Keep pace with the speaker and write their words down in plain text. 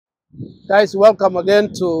Guys, welcome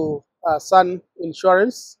again to Sun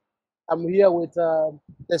Insurance. I'm here with the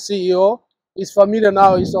CEO. He's familiar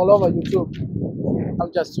now, he's all over YouTube.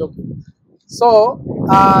 I'm just joking. So,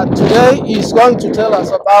 today he's going to tell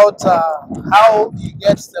us about how he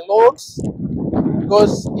gets the loans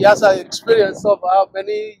because he has an experience of how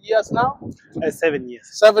many years now? 7 years.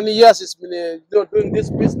 7 years he's been doing this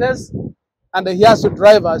business and he has to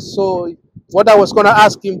drive us. So, what I was going to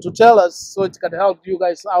ask him to tell us so it can help you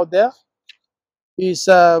guys out there is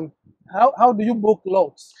how do you book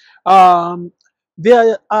loads?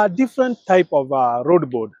 There are different type of road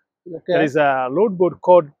board. Okay. There is a load board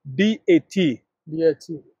called DAT, DAT.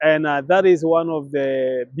 and that is one of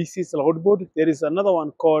the BC's load board. There is another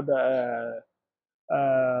one called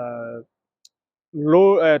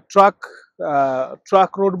truck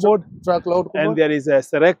road board, Truck load and board. there is a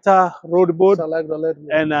selector road board, Select the lead.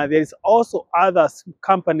 and there is also other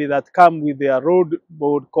company that come with their road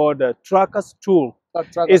board called Truckers Tool.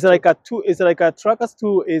 It's like a tool. It's like a Truckers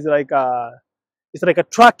Tool. Is like a it's like a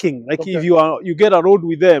tracking. Like Okay. if you get a road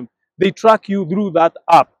with them, they track you through that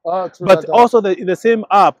app. But also in the same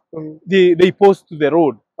app, they post to the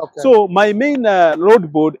road. Okay. So my main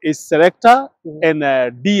road board is selector and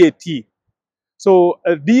DAT. So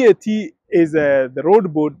DAT is the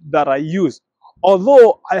road board that I use.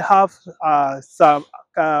 Although I have some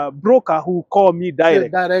broker who call me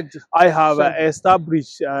direct. Direct. I have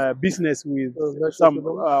established business with some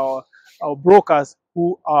brokers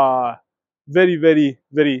who are very, very,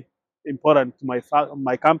 very important to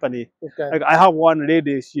my company. Okay. Like I have one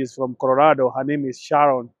lady, she is from Colorado. Her name is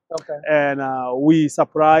Sharon, Okay. and we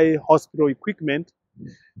supply hospital equipment.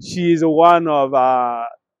 She is one of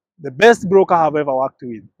the best broker I've ever worked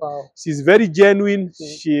with. Wow. She's very genuine.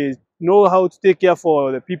 She know how to take care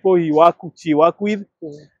for the people she work with,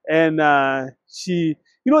 and she,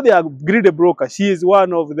 they are great broker. She is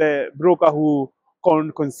one of the broker who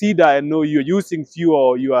consider and know you're using fuel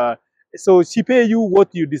or you are. So she pay you what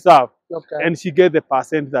you deserve, Okay. and she get the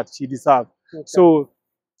percent that she deserve. Okay. So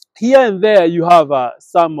here and there you have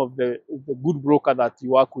some of the good broker that you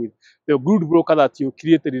work with, the good broker that you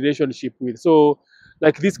create a relationship with. So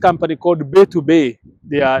like this company called Bay to Bay,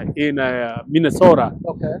 they are in Minnesota.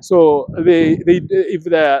 Okay. So if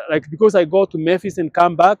they like, because I go to Memphis and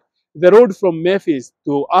come back, the road from Memphis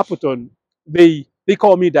to Appleton, they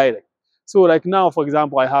call me direct. So like now, for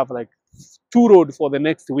example, I have like 2 roads for the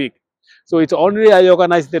next week. So it's only I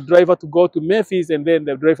organize the driver to go to Memphis, and then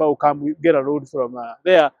the driver will come get a road from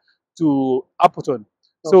there to Appleton.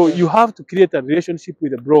 So you have to create a relationship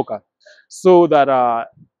with the broker, so that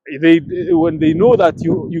when they know that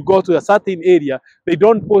you go to a certain area, they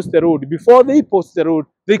don't post the road. Before they post the road,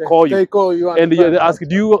 they call you. They call you and they ask,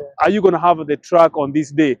 are you going to have the truck on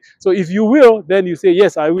this day? So if you will, then you say,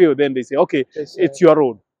 yes, I will. Then they say, okay, it's your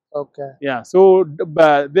road. Okay. Yeah. So,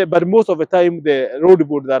 but most of the time, the road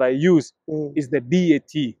board that I use is the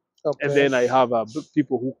DAT. Okay. And then I have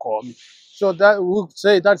people who call me. So that would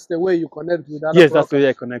say that's the way you connect with other Yes, that's the way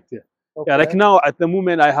I connect. Yeah. Okay. Yeah. Like now, at the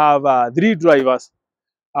moment, I have 3 drivers.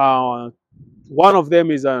 One of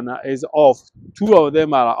them is off. 2 of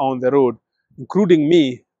them are on the road, including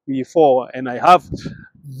me. We 4, and I have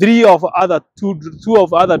 2 of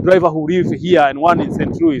other driver who live here, and 1 in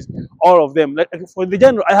St. Louis. All of them. Like for the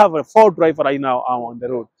general, I have 4 driver right now on the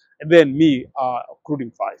road, and then me,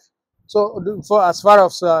 including 5. So, for as far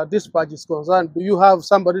as dispatch is concerned, do you have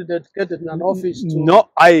somebody dedicated in an office? No,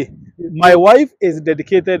 my wife is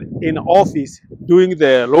dedicated in office doing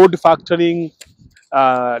the road factoring,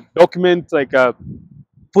 documents, like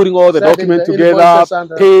putting all the documents together,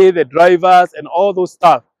 pay the drivers and all those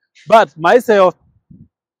stuff. But myself,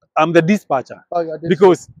 I'm the dispatcher,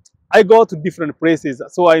 because I go to different places,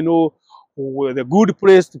 so I know the good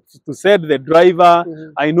place to set the driver.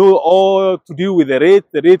 I know all to deal with the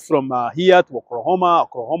rate from here to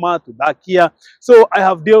Oklahoma to back here. So I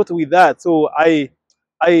have dealt with that. So I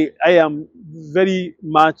am very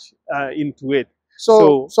much into it.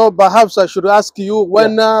 So perhaps I should ask you,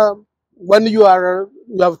 when you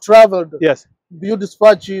have traveled, yes, do you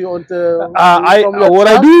dispatch you on the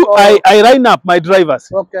I line up my drivers.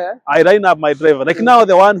 Okay. I line up my driver. Like now,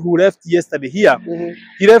 the one who left yesterday here,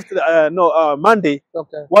 he left Monday.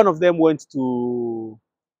 Okay. One of them went to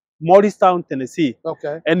Morristown, Tennessee.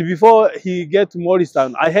 Okay. And before he get to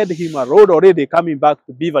Morristown, I had him a road already coming back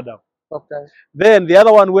to Beaver Dam. Okay. Then the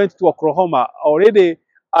other one went to Oklahoma. Already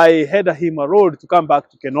I had him a road to come back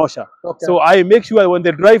to Kenosha. Okay. So I make sure when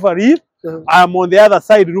the driver leaves, I'm on the other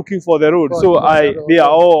side looking for the road. So they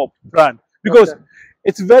are all planned, because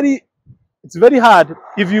it's very hard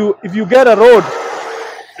if you get a road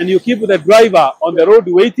and you keep the driver on the road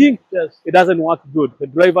waiting, Yes. it doesn't work good. The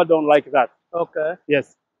driver don't like that. Okay.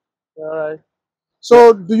 Yes. All right.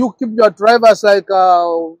 So do you keep your drivers like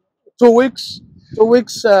 2 weeks, 2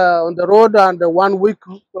 weeks on the road and 1 week?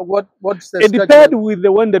 What's the It schedule? depends with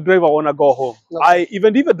when the driver wanna go home. Okay.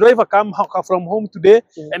 Even if a driver come from home today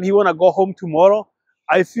Mm. and he wanna go home tomorrow,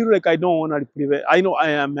 I feel like I don't wanna prevent. I know I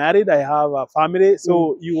am married, I have a family,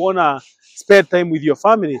 so you wanna spare time with your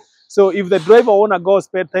family. So if the driver wanna go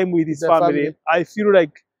spend time with his The family, family. I feel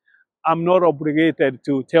like I'm not obligated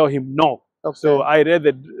to tell him no. Okay. So I read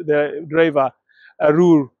the driver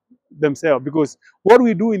rule themselves, because what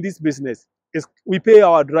we do in this business is we pay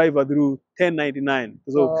our driver through 1099.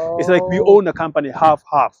 So it's like we own a company half.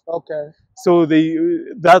 Okay. So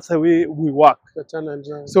that's the way we work. The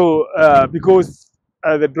 1099. So because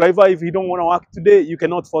the driver, if he don't want to work today, you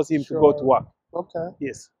cannot force him to go to work. Okay.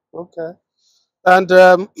 Yes. Okay. And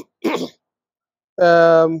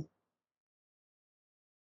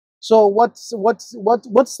so what's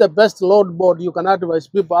the best load board you can advise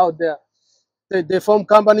people out there? They form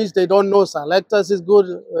companies, they don't know selectors is good.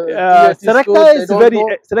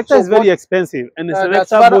 Selector is very expensive, and the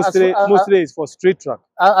selector mostly is for street truck.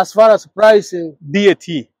 As far as pricing,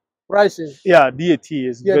 DAT. Pricing. Yeah, DAT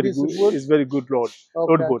is very good. It's very good load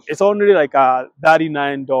board. It's only like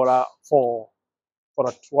 $39 for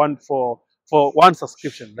one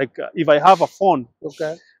subscription. Like if I have a phone,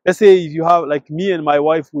 okay. Let's say you have, like me and my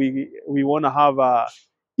wife, we want to have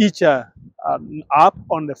each an app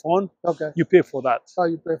on the phone. Okay. You pay for that. Oh,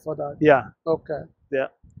 you pay for that. Yeah. Okay. Yeah.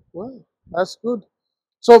 Well, that's good.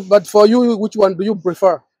 So, but for you, which one do you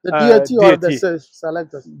prefer? The DAT or the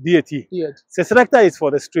selector? DAT. The selector is for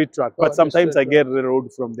the street truck, but sometimes I get the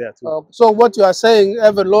road from there too. So what you are saying,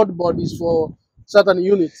 every load board is for certain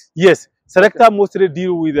units? Yes. Selector mostly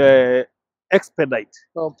deal with expedite.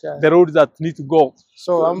 Okay. The roads that need to go.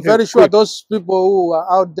 So I'm very sure those people who are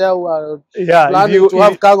out there who are planning to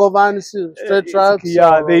have cargo vans, straight trucks.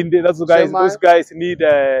 Yeah, those guys need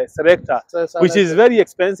a selector, which is very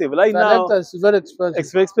expensive. Like now, selector is very expensive.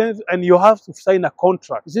 It's very expensive, and you have to sign a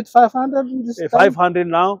contract. Is it 500? 500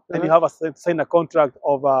 now, and you have to sign a contract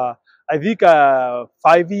of I think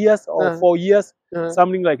 5 years or 4 years,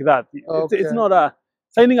 something like that. Okay. It's not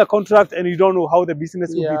signing a contract and you don't know how the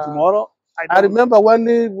business will be tomorrow. I remember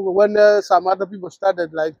when some other people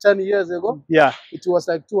started like 10 years ago. Yeah, it was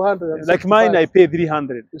like 200. Like mine, I paid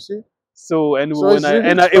 300. You see. So it was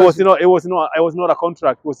not a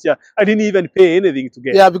contract. It was I didn't even pay anything to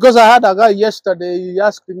get. Yeah, because I had a guy yesterday. He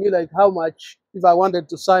asked me like how much if I wanted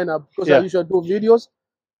to sign up, because I usually do videos,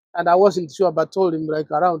 and I wasn't sure, but told him like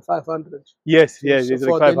around 500. Yes, it's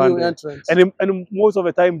for like 500. The new entrance. And most of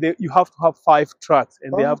the time you have to have 5 trucks,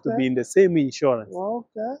 and they have to be in the same insurance.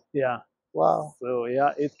 Okay. Yeah. Wow. So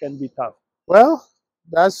yeah, it can be tough. Well,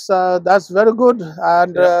 that's very good.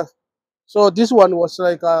 And so this one was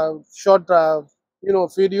like a short,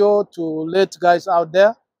 video to let guys out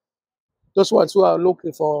there, those ones who are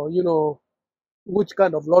looking for, which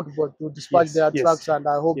kind of load board to dispatch their trucks, and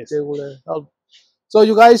I hope they will help. So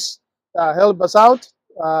you guys help us out,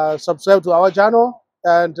 subscribe to our channel,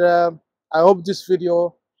 and I hope this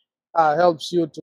video helps you to